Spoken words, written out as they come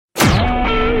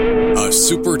a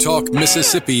Super Talk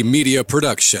Mississippi media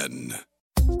production.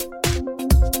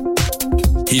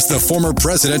 He's the former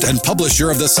president and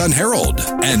publisher of the Sun Herald,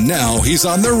 and now he's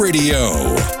on the radio.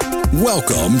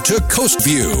 Welcome to Coast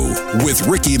View with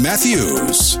Ricky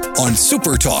Matthews on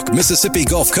Super Talk Mississippi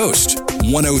Gulf Coast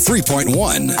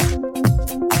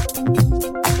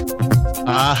 103.1.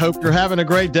 I hope you're having a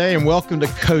great day, and welcome to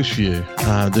Coast View,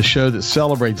 the show that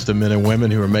celebrates the men and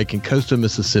women who are making coastal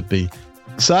Mississippi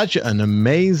such an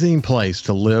amazing place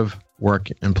to live, work,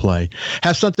 and play.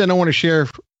 Have something I want to share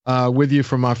with you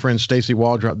from my friend Stacey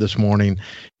Waldrop this morning.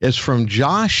 It's from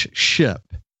Josh Shipp,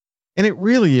 and it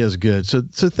really is good. So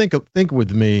think with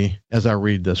me as I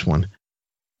read this one.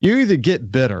 You either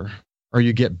get bitter or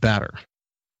you get better.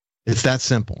 It's that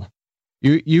simple.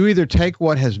 You either take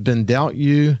what has been dealt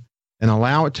you and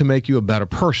allow it to make you a better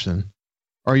person,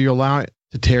 or you allow it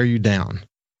to tear you down.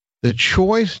 The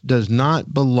choice does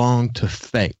not belong to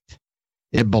fate.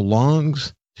 It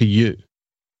belongs to you.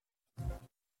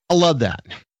 I love that.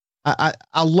 I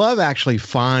love actually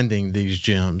finding these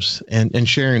gems and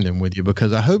sharing them with you,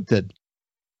 because I hope that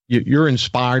you're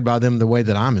inspired by them the way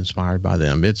that I'm inspired by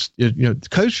them.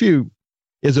 Coast View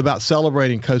is about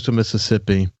celebrating coastal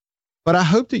Mississippi, but I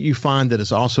hope that you find that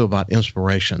it's also about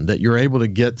inspiration, that you're able to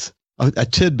get a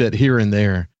tidbit here and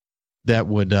there that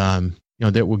would,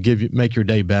 that will make your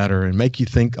day better and make you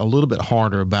think a little bit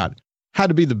harder about how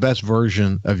to be the best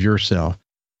version of yourself.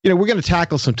 We're going to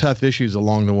tackle some tough issues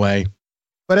along the way,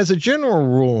 but as a general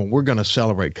rule, we're going to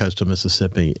celebrate coastal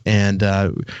Mississippi. And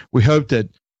we hope that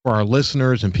for our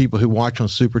listeners and people who watch on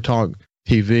Super Talk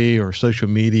TV or social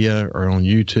media or on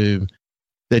YouTube,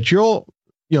 that you'll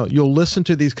listen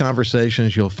to these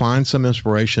conversations, you'll find some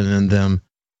inspiration in them,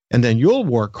 and then you'll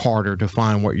work harder to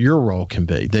find what your role can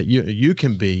be, that you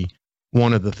can be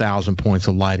one of the 1,000 points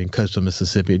of light in coastal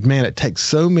Mississippi. Man, it takes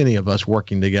so many of us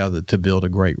working together to build a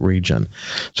great region.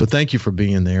 So thank you for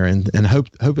being there, and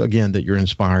hope again that you're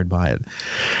inspired by it.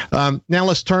 Now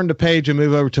let's turn the page and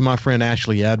move over to my friend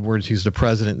Ashley Edwards. He's the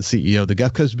president and CEO of the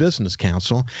Gulf Coast Business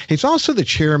Council. He's also the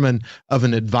chairman of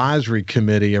an advisory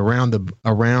committee around the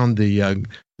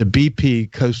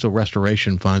BP Coastal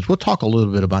Restoration Funds. We'll talk a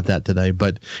little bit about that today.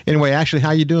 But anyway, Ashley,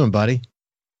 how you doing, buddy?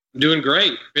 I'm doing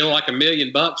great. Feeling like $1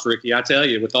 million, Ricky. I tell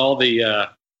you, with all the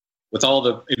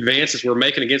advances we're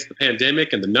making against the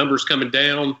pandemic and the numbers coming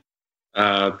down,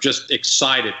 just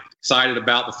excited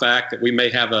about the fact that we may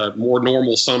have a more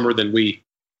normal summer than we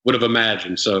would have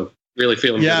imagined. So really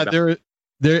feeling good about it.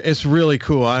 It's really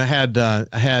cool. I had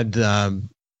Fofo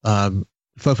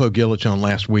Gillich on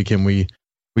last week, and we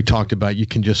talked about, you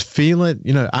can just feel it.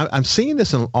 I'm seeing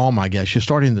this in all my guests. You're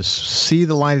starting to see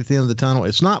the light at the end of the tunnel.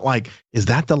 It's not like, is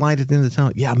that the light at the end of the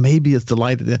tunnel? Yeah, maybe it's the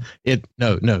light at the end.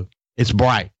 No, it's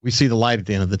bright. We see the light at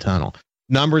the end of the tunnel.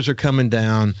 Numbers are coming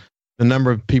down. The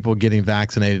number of people getting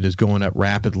vaccinated is going up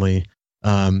rapidly.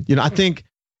 I think,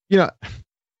 I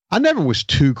never was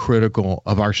too critical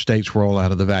of our state's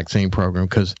rollout of the vaccine program,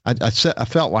 because I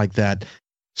felt like that.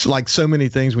 It's like so many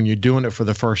things when you're doing it for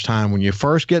the first time. When you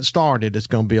first get started, it's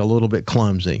going to be a little bit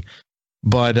clumsy.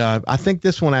 But I think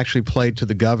this one actually played to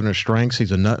the governor's strengths.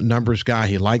 He's a numbers guy.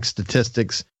 He likes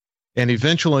statistics. And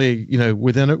eventually,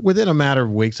 within a matter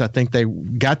of weeks, I think they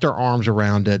got their arms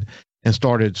around it and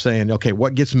started saying, okay,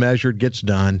 what gets measured gets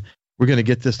done. We're going to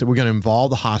get this. We're going to involve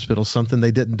the hospital, something they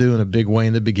didn't do in a big way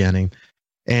in the beginning.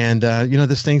 And,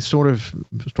 this thing sort of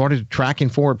started tracking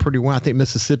forward pretty well. I think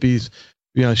Mississippi's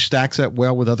stacks up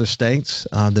well with other states.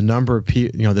 The number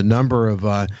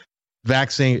of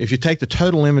vaccine, if you take the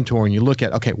total inventory and you look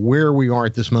at, okay, where we are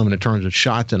at this moment in terms of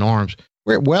shots and arms,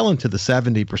 we're well into the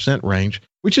 70% range,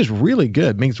 which is really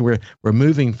good. It means we're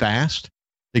moving fast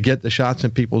to get the shots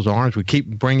in people's arms. We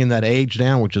keep bringing that age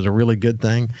down, which is a really good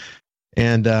thing.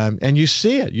 And you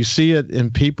see it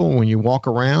in people when you walk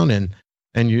around and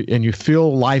you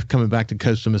feel life coming back to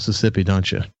coastal Mississippi,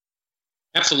 don't you?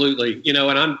 Absolutely.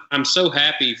 And I'm so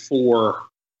happy for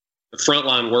the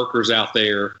frontline workers out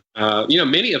there,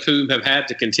 many of whom have had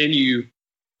to continue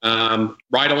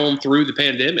right on through the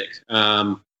pandemic.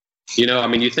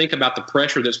 You think about the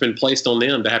pressure that's been placed on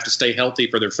them to have to stay healthy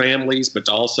for their families, but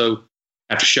to also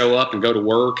have to show up and go to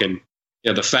work. And,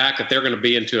 the fact that they're going to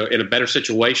be in a better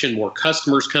situation, more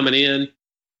customers coming in,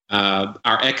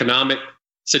 our economic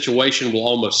situation will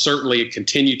almost certainly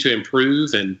continue to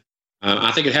improve. And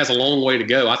I think it has a long way to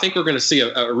go. I think we're going to see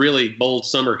a really bold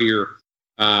summer here.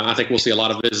 I think we'll see a lot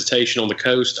of visitation on the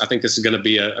coast. I think this is going to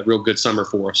be a real good summer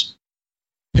for us.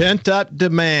 Pent up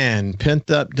demand.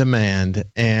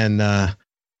 And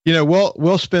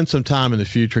We'll spend some time in the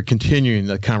future continuing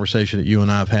the conversation that you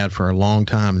and I have had for a long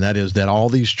time. And that is that all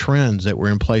these trends that were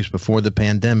in place before the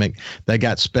pandemic, they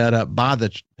got sped up by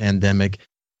the pandemic.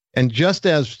 And just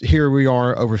as here we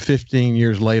are over 15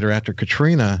 years later after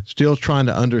Katrina, still trying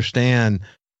to understand,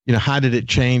 how did it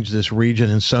change this region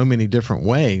in so many different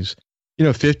ways?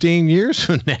 15 years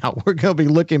from now, we're going to be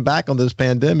looking back on this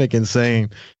pandemic and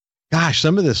saying, gosh,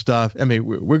 some of this stuff,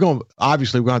 we're going to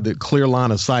have the clear line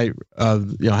of sight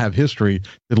of, have history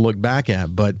to look back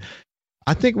at. But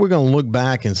I think we're going to look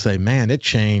back and say, man, it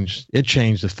changed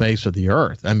the face of the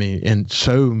earth. In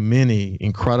so many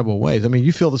incredible ways.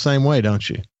 You feel the same way, don't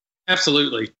you?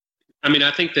 Absolutely.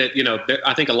 I think that,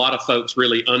 I think a lot of folks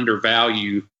really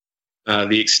undervalue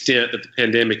the extent that the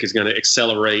pandemic is going to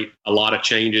accelerate a lot of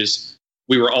changes.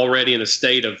 We were already in a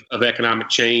state of economic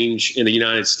change in the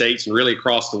United States and really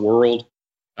across the world.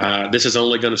 This is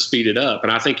only going to speed it up.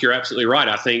 And I think you're absolutely right.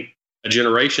 I think a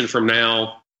generation from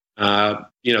now,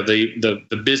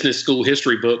 the business school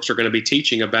history books are going to be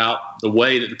teaching about the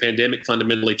way that the pandemic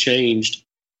fundamentally changed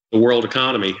the world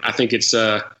economy. I think it's,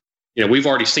 we've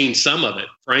already seen some of it,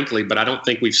 frankly, but I don't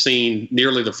think we've seen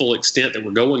nearly the full extent that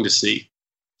we're going to see.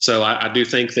 So I do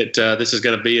think that this is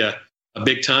going to be a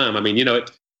big time.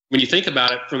 When you think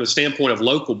about it from the standpoint of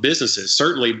local businesses,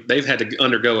 certainly they've had to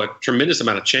undergo a tremendous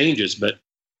amount of changes. But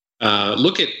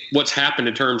look at what's happened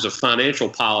in terms of financial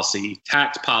policy,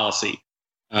 tax policy.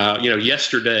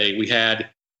 Yesterday we had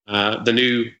the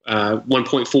new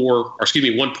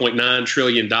 $1.9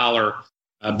 trillion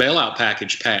bailout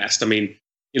package passed.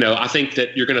 I think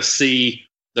that you're going to see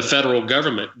the federal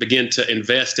government begin to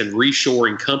invest in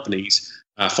reshoring companies,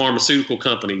 pharmaceutical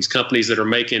companies that are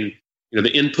making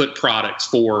the input products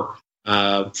for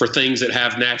things that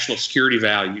have national security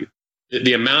value.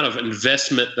 The amount of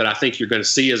investment that I think you're going to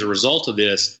see as a result of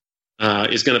this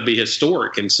is going to be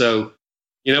historic. And so,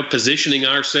 positioning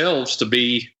ourselves to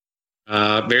be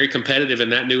very competitive in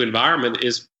that new environment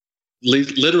is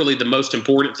literally the most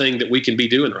important thing that we can be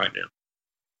doing right now.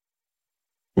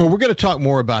 Well, we're going to talk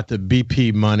more about the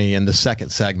BP money in the second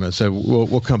segment, so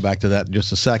we'll come back to that in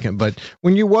just a second. But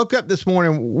when you woke up this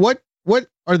morning, what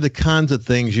are the kinds of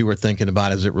things you were thinking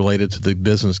about as it related to the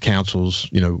Business Council's,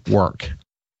 work?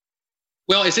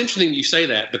 Well, it's interesting you say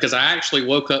that because I actually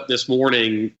woke up this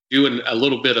morning doing a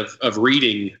little bit of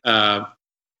reading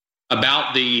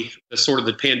about the sort of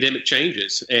the pandemic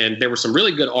changes. And there were some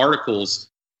really good articles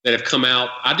that have come out.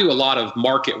 I do a lot of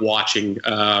market watching.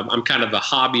 I'm kind of a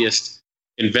hobbyist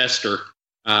investor.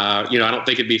 I don't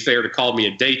think it'd be fair to call me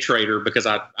a day trader because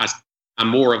I'm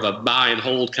more of a buy and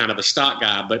hold kind of a stock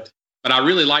guy. But I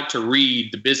really like to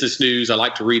read the business news. I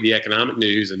like to read the economic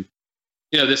news. And,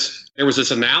 there was this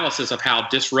analysis of how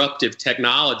disruptive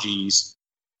technologies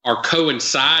are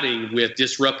coinciding with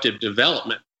disruptive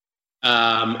development.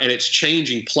 And it's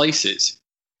changing places.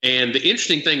 And the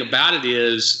interesting thing about it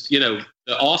is, the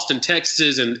Austin,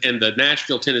 Texas and the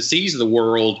Nashville, Tennessees of the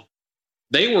world,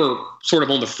 they were sort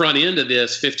of on the front end of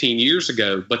this 15 years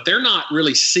ago, but they're not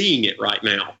really seeing it right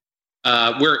now.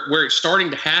 Where it's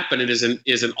starting to happen is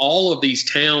in all of these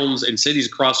towns and cities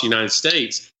across the United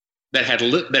States that had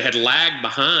lagged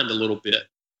behind a little bit.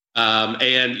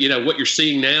 And what you're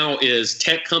seeing now is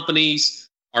tech companies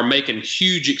are making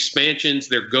huge expansions.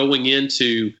 They're going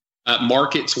into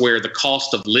markets where the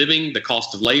cost of living, the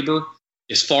cost of labor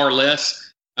is far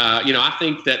less. I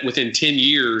think that within 10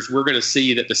 years, we're going to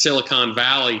see that the Silicon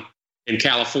Valley in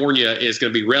California is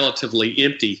going to be relatively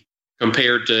empty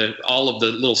compared to all of the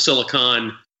little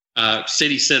silicon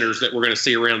city centers that we're going to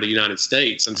see around the United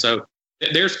States. And so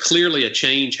there's clearly a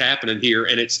change happening here,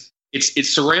 and it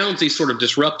surrounds these sort of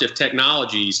disruptive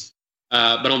technologies.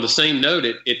 But on the same note,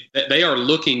 they are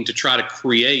looking to try to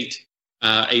create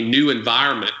a new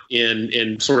environment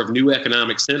in sort of new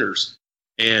economic centers.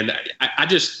 And I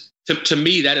just, to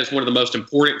me, that is one of the most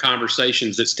important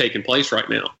conversations that's taking place right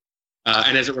now.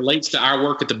 And as it relates to our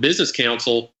work at the Business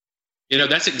Council,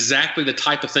 that's exactly the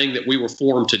type of thing that we were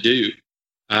formed to do.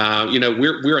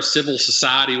 We're a civil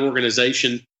society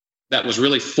organization that was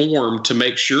really formed to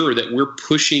make sure that we're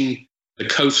pushing the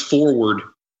coast forward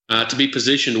to be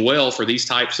positioned well for these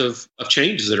types of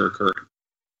changes that are occurring.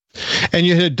 And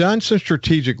you had done some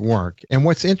strategic work. And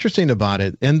what's interesting about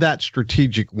it, in that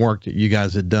strategic work that you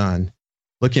guys had done,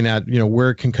 looking at,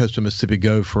 where can coastal Mississippi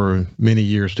go for many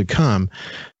years to come,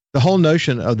 the whole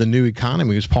notion of the new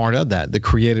economy was part of that. The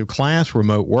creative class,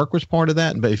 remote work was part of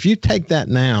that. But if you take that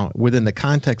now within the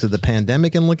context of the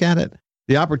pandemic and look at it,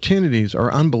 the opportunities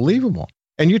are unbelievable.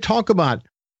 And you talk about,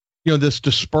 this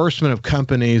disbursement of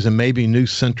companies and maybe new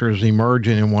centers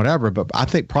emerging and whatever. But I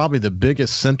think probably the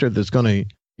biggest center that's going to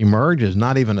emerge is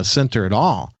not even a center at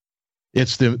all.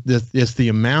 It's the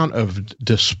amount of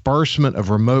disbursement of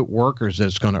remote workers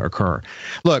that's going to occur.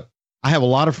 Look, I have a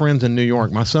lot of friends in New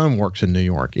York. My son works in New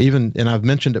York. And I've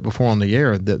mentioned it before on the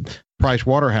air that Price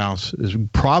Waterhouse is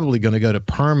probably going to go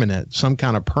to some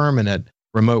kind of permanent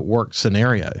remote work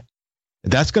scenario.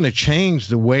 That's going to change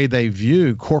the way they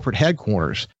view corporate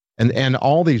headquarters and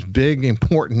all these big,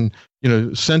 important,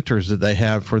 centers that they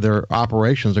have for their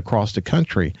operations across the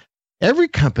country. Every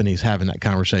company's having that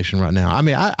conversation right now. I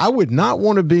mean, I would not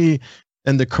want to be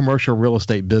in the commercial real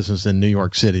estate business in New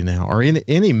York City now, or in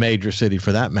any major city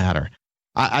for that matter.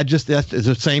 That's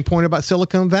the same point about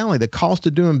Silicon Valley. The cost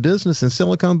of doing business in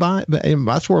Silicon Valley,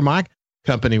 that's where my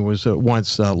company was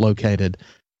once located.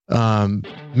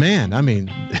 Man, I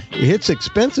mean, it's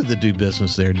expensive to do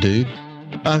business there, dude.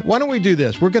 Why don't we do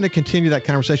this? We're going to continue that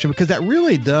conversation because that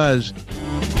really does,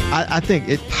 I think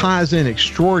it ties in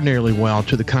extraordinarily well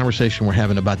to the conversation we're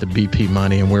having about the BP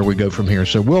money and where we go from here.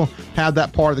 So we'll have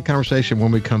that part of the conversation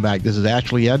when we come back. This is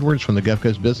Ashley Edwards from the Gulf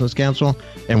Coast Business Council,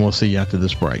 and we'll see you after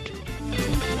this break.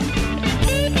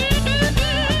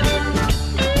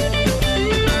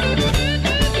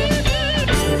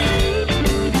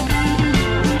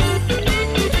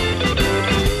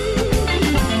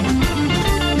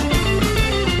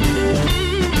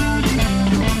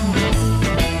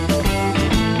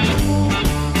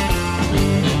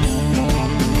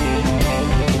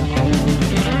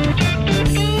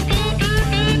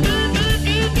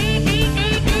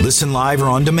 Listen live or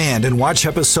on demand and watch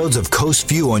episodes of Coast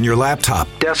View on your laptop,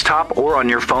 desktop, or on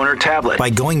your phone or tablet by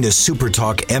going to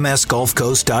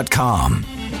supertalkmsgulfcoast.com.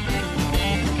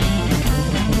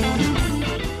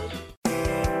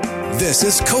 This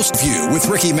is Coast View with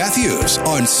Ricky Matthews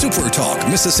on Super Talk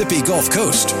Mississippi Gulf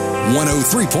Coast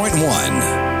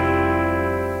 103.1.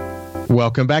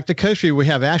 Welcome back to Coast View. We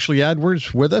have Ashley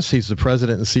Edwards with us. He's the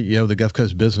president and CEO of the Gulf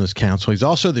Coast Business Council. He's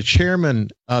also the chairman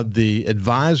of the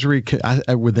advisory,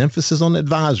 with emphasis on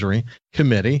advisory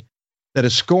committee, that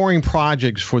is scoring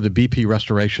projects for the BP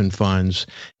restoration funds.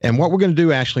 And what we're going to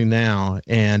do, Ashley, now,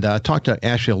 and I talked to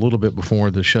Ashley a little bit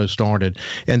before the show started,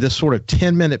 and this sort of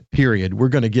 10-minute period, we're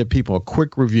going to give people a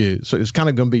quick review. So it's kind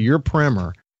of going to be your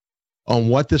primer on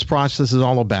what this process is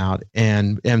all about,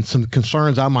 and some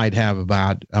concerns I might have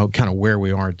about kind of where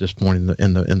we are at this point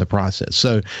in the process.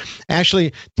 So,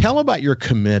 Ashley, tell about your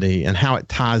committee and how it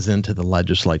ties into the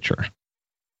legislature.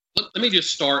 Let me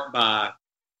just start by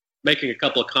making a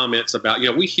couple of comments about,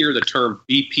 we hear the term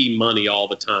BP money all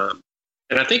the time,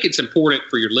 and I think it's important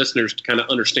for your listeners to kind of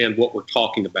understand what we're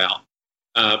talking about.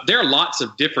 There are lots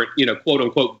of different, quote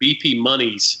unquote BP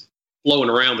monies flowing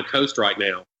around the coast right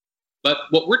now. But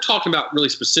what we're talking about really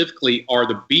specifically are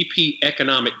the BP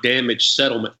Economic Damage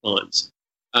Settlement Funds.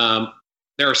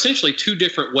 There are essentially two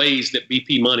different ways that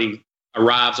BP money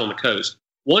arrives on the coast.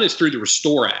 One is through the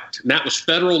Restore Act, and that was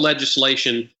federal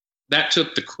legislation that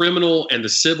took the criminal and the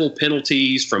civil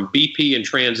penalties from BP and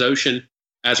Transocean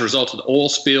as a result of the oil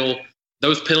spill.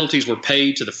 Those penalties were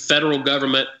paid to the federal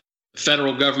government. The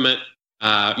federal government,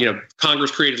 Congress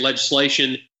created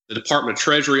legislation. The Department of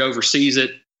Treasury oversees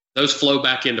it. Those flow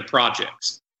back into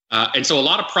projects. And so a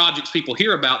lot of projects people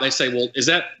hear about, they say, well, is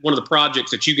that one of the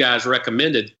projects that you guys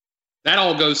recommended? That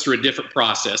all goes through a different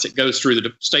process. It goes through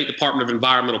the State Department of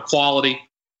Environmental Quality.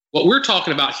 What we're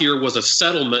talking about here was a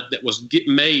settlement that was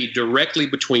made directly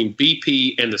between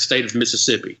BP and the state of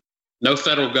Mississippi. No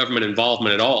federal government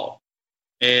involvement at all.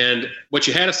 And what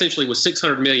you had essentially was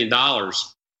 $600 million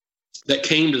that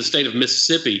came to the state of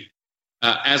Mississippi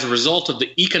as a result of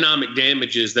the economic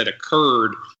damages that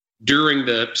occurred during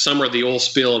the summer of the oil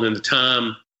spill and in the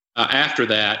time after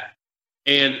that.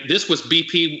 And this was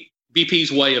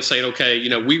BP's way of saying, okay,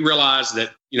 we realize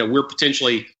that, we're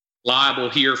potentially liable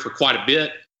here for quite a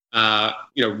bit.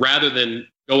 Rather than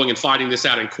going and fighting this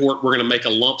out in court, we're going to make a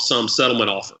lump sum settlement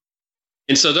offer.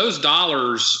 And so those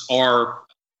dollars are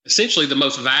essentially the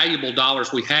most valuable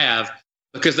dollars we have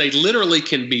because they literally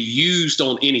can be used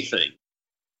on anything.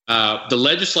 The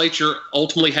legislature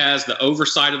ultimately has the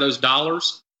oversight of those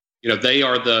dollars. They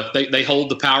are they hold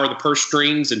the power of the purse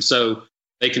strings, and so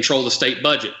they control the state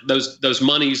budget. Those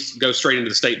monies go straight into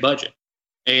the state budget.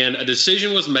 And a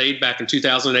decision was made back in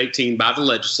 2018 by the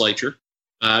legislature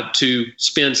to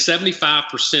spend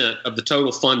 75% of the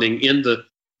total funding in the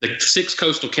 6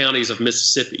 coastal counties of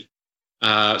Mississippi.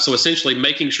 So essentially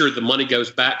making sure the money goes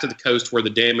back to the coast where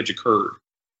the damage occurred.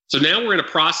 So now we're in a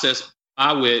process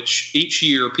by which each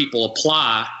year people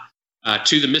apply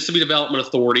to the Mississippi Development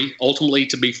Authority, ultimately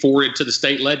to be forwarded to the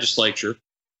state legislature,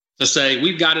 to say,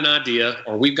 we've got an idea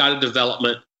or we've got a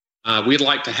development. We'd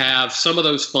like to have some of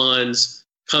those funds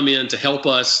come in to help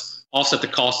us offset the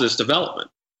cost of this development.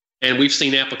 And we've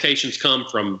seen applications come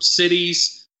from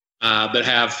cities that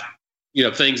have,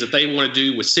 things that they want to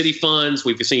do with city funds.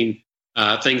 We've seen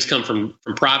things come from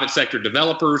private sector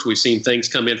developers. We've seen things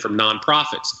come in from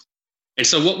nonprofits. And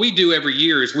so what we do every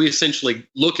year is we essentially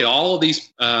look at all of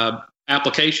these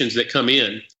applications that come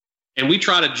in, and we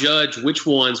try to judge which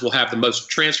ones will have the most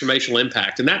transformational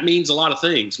impact. And that means a lot of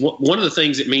things. One of the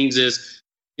things it means is,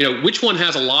 which one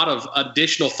has a lot of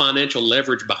additional financial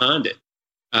leverage behind it.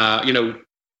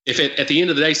 If at the end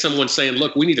of the day, someone's saying,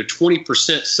 look, we need a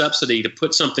 20% subsidy to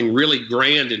put something really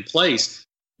grand in place,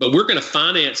 but we're going to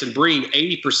finance and bring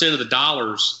 80% of the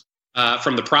dollars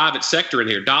from the private sector in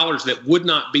here, dollars that would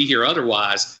not be here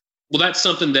otherwise. Well, that's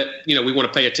something that, we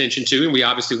want to pay attention to, and we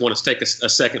obviously want to take a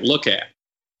second look at.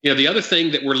 The other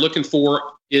thing that we're looking for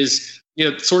is,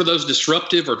 sort of those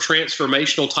disruptive or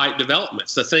transformational type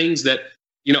developments, the things that,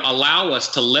 allow us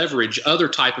to leverage other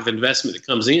type of investment that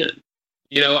comes in.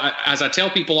 As I tell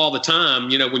people all the time,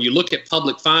 when you look at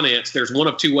public finance, there's one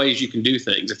of two ways you can do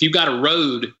things. If you've got a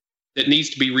road that needs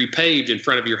to be repaved in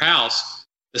front of your house,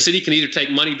 the city can either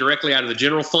take money directly out of the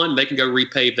general fund, they can go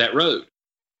repave that road,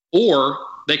 or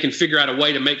they can figure out a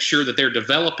way to make sure that they're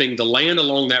developing the land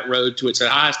along that road to its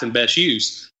highest and best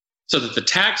use, so that the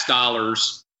tax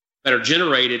dollars that are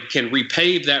generated can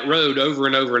repave that road over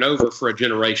and over and over for a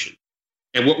generation.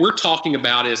 And what we're talking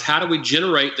about is, how do we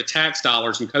generate the tax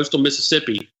dollars in coastal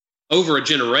Mississippi over a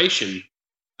generation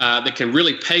that can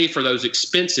really pay for those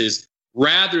expenses,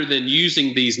 rather than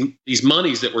using these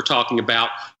monies that we're talking about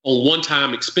on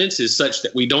one-time expenses, such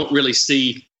that we don't really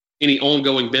see any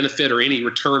ongoing benefit or any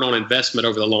return on investment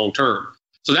over the long term.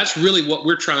 So that's really what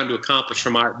we're trying to accomplish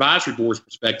from our advisory board's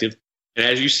perspective. And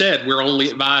as you said, we're only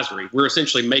advisory. We're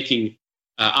essentially making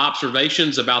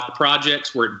observations about the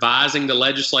projects. We're advising the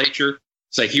legislature,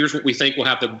 say, here's what we think will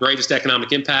have the greatest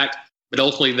economic impact, but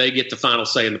ultimately they get the final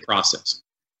say in the process.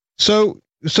 So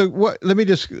what? Let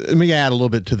me add a little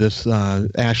bit to this,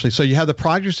 Ashley. So you have the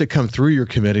projects that come through your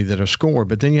committee that are scored,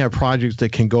 but then you have projects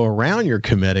that can go around your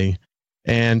committee,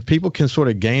 and people can sort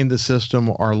of game the system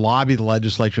or lobby the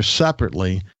legislature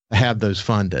separately to have those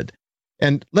funded.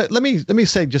 And let me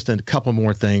say just a couple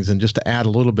more things, and just to add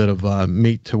a little bit of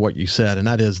meat to what you said, and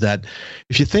that is that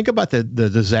if you think about the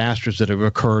disasters that have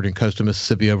occurred in coastal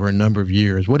Mississippi over a number of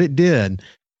years, what it did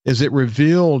is it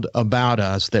revealed about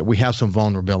us that we have some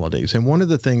vulnerabilities. And one of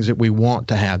the things that we want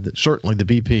to have, that certainly the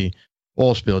BP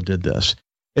oil spill did this,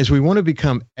 is we want to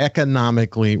become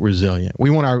economically resilient. We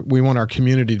want our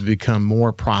community to become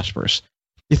more prosperous.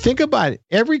 You think about it,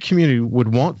 every community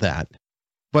would want that.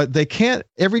 But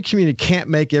every community can't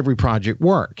make every project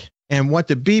work. And what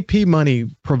the BP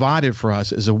money provided for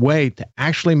us is a way to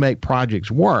actually make projects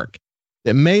work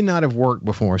that may not have worked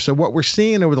before. So what we're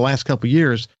seeing over the last couple of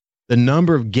years, the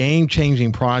number of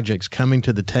game-changing projects coming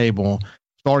to the table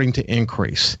starting to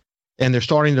increase. And they're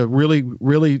starting to really,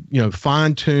 really,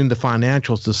 fine-tune the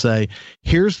financials to say,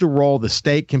 here's the role the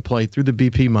state can play through the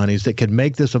BP monies that could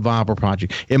make this a viable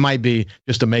project. It might be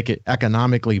just to make it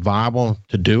economically viable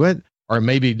to do it, or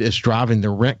maybe it's driving the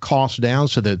rent costs down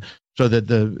so that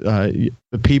the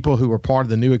people who are part of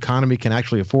the new economy can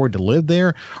actually afford to live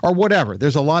there, or whatever.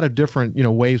 There's a lot of different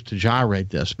ways to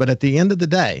gyrate this. But at the end of the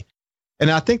day, and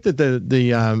I think that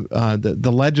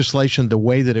the legislation, the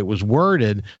way that it was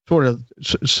worded, sort of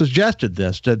suggested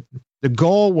this, that the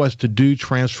goal was to do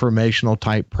transformational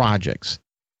type projects.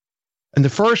 In the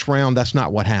first round, that's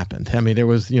not what happened. I mean, there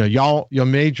was, y'all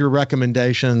made your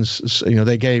recommendations.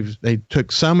 They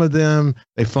took some of them,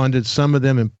 they funded some of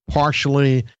them, and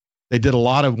partially they did a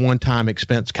lot of one-time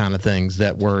expense kind of things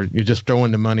that were, you're just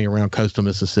throwing the money around coastal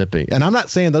Mississippi. And I'm not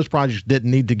saying those projects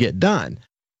didn't need to get done,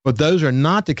 but those are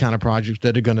not the kind of projects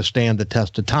that are going to stand the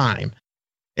test of time.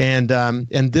 And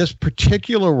this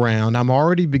particular round, I'm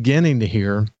already beginning to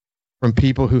hear from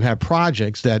people who have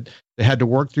projects that they had to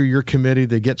work through your committee.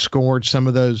 They get scored. Some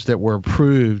of those that were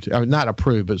approved, not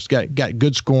approved, but got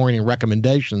good scoring and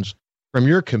recommendations from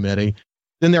your committee.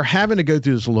 Then they're having to go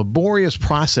through this laborious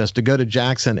process to go to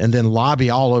Jackson and then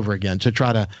lobby all over again to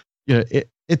try to,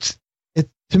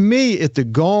 to me, if the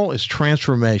goal is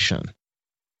transformation,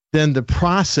 then the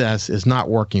process is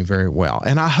not working very well.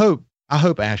 And I hope,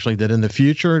 Ashley, that in the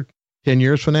future, 10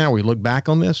 years from now, we look back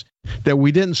on this, that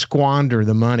we didn't squander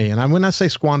the money. And when I say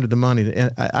squander the money,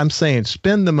 I'm saying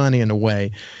spend the money in a way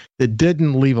that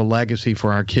didn't leave a legacy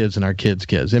for our kids and our kids'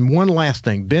 kids. And one last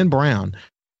thing, Ben Brown,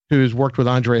 who's worked with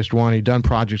Andres Duany, done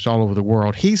projects all over the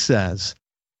world, he says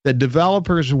that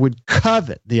developers would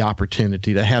covet the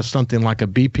opportunity to have something like a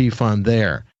BP fund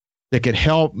there that could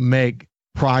help make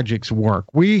projects work.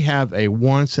 We have a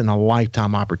once in a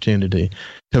lifetime opportunity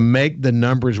to make the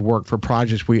numbers work for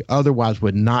projects we otherwise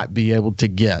would not be able to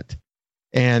get.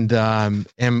 And the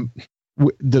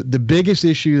biggest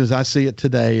issue as I see it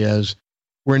today is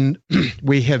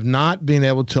we have not been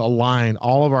able to align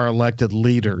all of our elected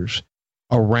leaders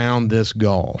around this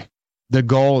goal. The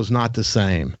goal is not the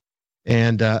same.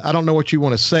 And I don't know what you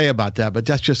want to say about that, but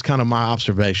that's just kind of my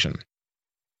observation.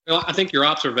 Well, I think your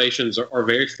observations are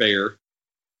very fair.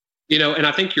 And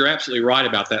I think you're absolutely right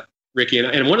about that, Ricky.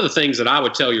 And one of the things that I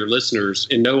would tell your listeners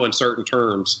in no uncertain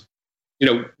terms,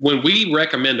 when we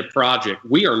recommend a project,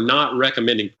 we are not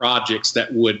recommending projects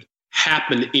that would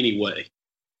happen anyway.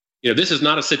 This is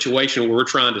not a situation where we're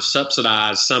trying to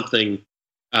subsidize something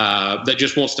that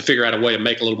just wants to figure out a way to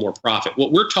make a little more profit.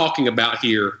 What we're talking about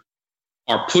here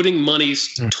are putting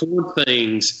monies toward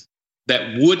things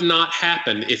that would not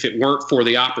happen if it weren't for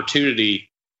the opportunity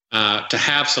to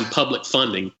have some public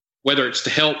funding, whether it's to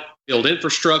help build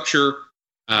infrastructure,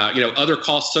 other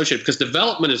costs associated, because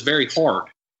development is very hard,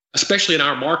 especially in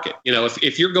our market.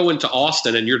 If you're going to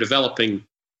Austin and you're developing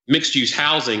mixed use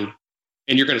housing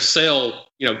and you're going to sell,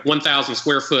 1,000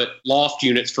 square foot loft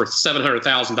units for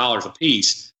 $700,000 a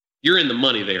piece, you're in the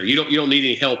money there. You don't need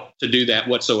any help to do that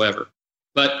whatsoever.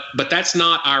 But that's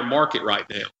not our market right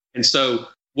now. And so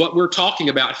what we're talking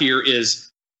about here is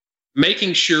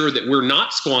making sure that we're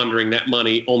not squandering that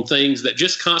money on things that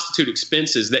just constitute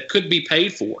expenses that could be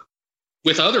paid for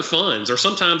with other funds or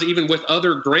sometimes even with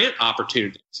other grant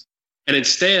opportunities. And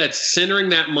instead centering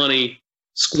that money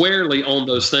squarely on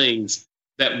those things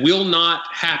that will not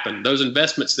happen, those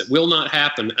investments that will not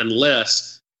happen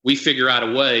unless we figure out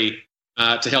a way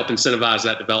to help incentivize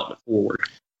that development forward.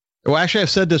 Well, actually, I've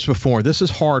said this before. This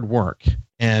is hard work.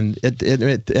 And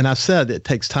and I said it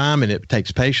takes time and it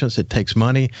takes patience. It takes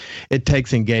money. It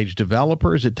takes engaged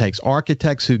developers. It takes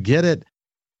architects who get it.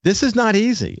 This is not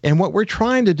easy. And what we're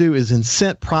trying to do is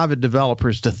incent private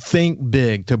developers to think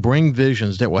big, to bring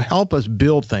visions that will help us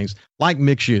build things like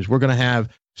mixed use. We're going to have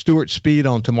Stuart Speed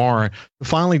on tomorrow to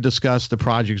finally discuss the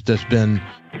projects that's been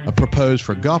proposed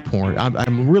for Gulfport.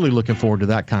 I'm really looking forward to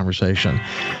that conversation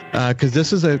because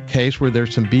this is a case where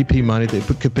there's some BP money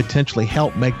that could potentially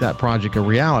help make that project a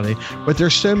reality. But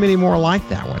there's so many more like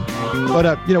that one.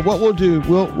 But what we'll do,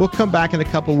 we'll come back in a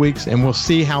couple of weeks and we'll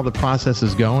see how the process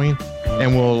is going,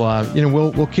 and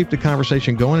we'll keep the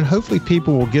conversation going, and hopefully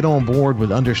people will get on board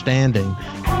with understanding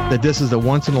that this is a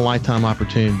once in a lifetime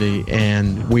opportunity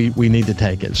and we need to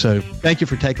take it. So thank you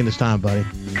for taking this time, buddy.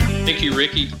 Thank you,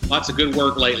 Ricky. Lots of good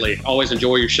work lately. Always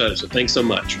enjoy your show. So thanks so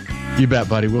much. You bet,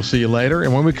 buddy. We'll see you later.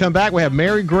 And when we come back, we have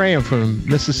Mary Graham from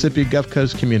Mississippi Gulf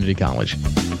Coast Community College.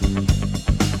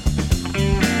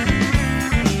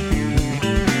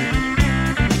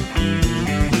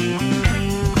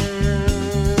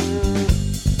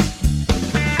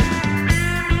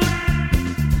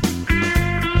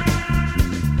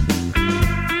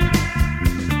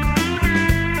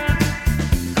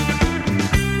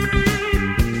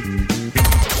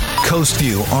 Coast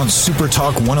View on Super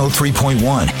Talk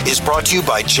 103.1 is brought to you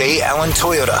by J. Allen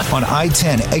Toyota on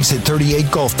I-10 exit 38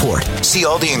 Gulfport. See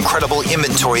all the incredible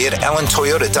inventory at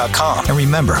allentoyota.com. And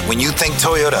remember, when you think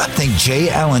Toyota, think J.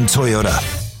 Allen Toyota.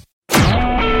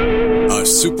 A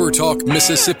Super Talk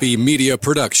Mississippi media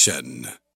production.